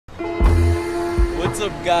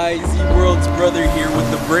up guys, Eebworld's brother here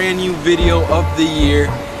with a brand new video of the year.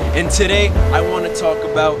 And today I want to talk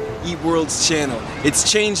about Eebworld's channel.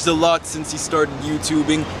 It's changed a lot since he started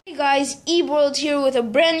YouTubing. Hey guys, Eebworld here with a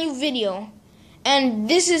brand new video. And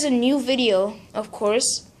this is a new video, of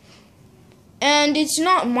course. And it's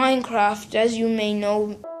not Minecraft, as you may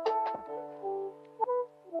know.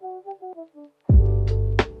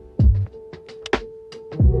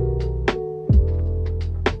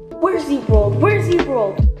 Where's Eebworld? Where's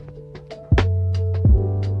Eebworld?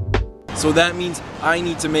 So that means I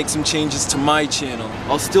need to make some changes to my channel.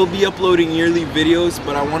 I'll still be uploading yearly videos,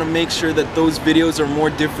 but I want to make sure that those videos are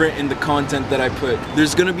more different in the content that I put.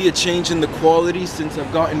 There's going to be a change in the quality since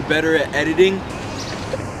I've gotten better at editing.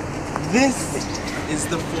 This is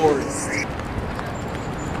the forest.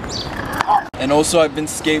 And also I've been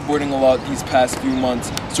skateboarding a lot these past few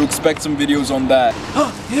months, so expect some videos on that.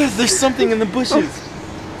 Oh, yeah, there's something in the bushes.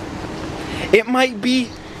 It might be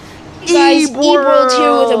Guys, Eebworld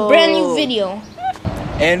here with a brand new video.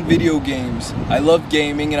 And video games. I love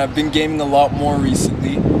gaming and I've been gaming a lot more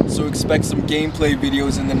recently, so expect some gameplay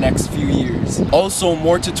videos in the next few years. Also,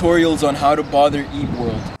 more tutorials on how to bother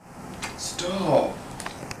Eebworld. Stop.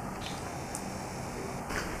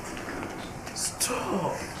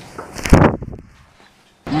 Stop.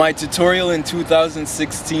 My tutorial in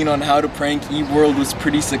 2016 on how to prank Eebworld was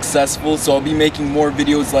pretty successful, so I'll be making more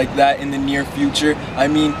videos like that in the near future. I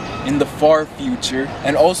mean, in the far future.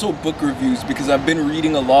 And also book reviews, because I've been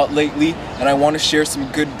reading a lot lately and I want to share some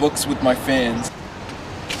good books with my fans.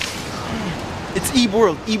 It's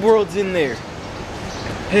Eebworld. Eebworld's in there.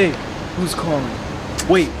 Hey, who's calling?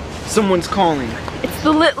 Wait, someone's calling. It's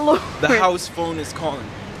the Lit Lord. The house phone is calling.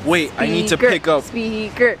 Wait, I need to pick up.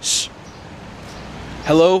 Speaker. Shh.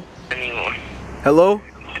 Hello? Anyone? Hello?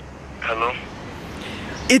 Hello?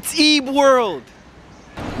 It's Eebworld!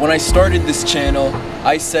 When I started this channel,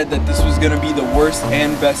 I said that this was gonna be the worst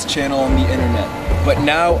and best channel on the internet. But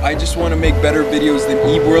now, I just want to make better videos than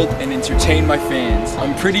Eebworld and entertain my fans.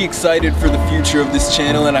 I'm pretty excited for the future of this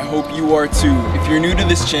channel and I hope you are too. If you're new to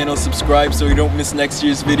this channel, subscribe so you don't miss next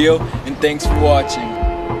year's video, and thanks for watching.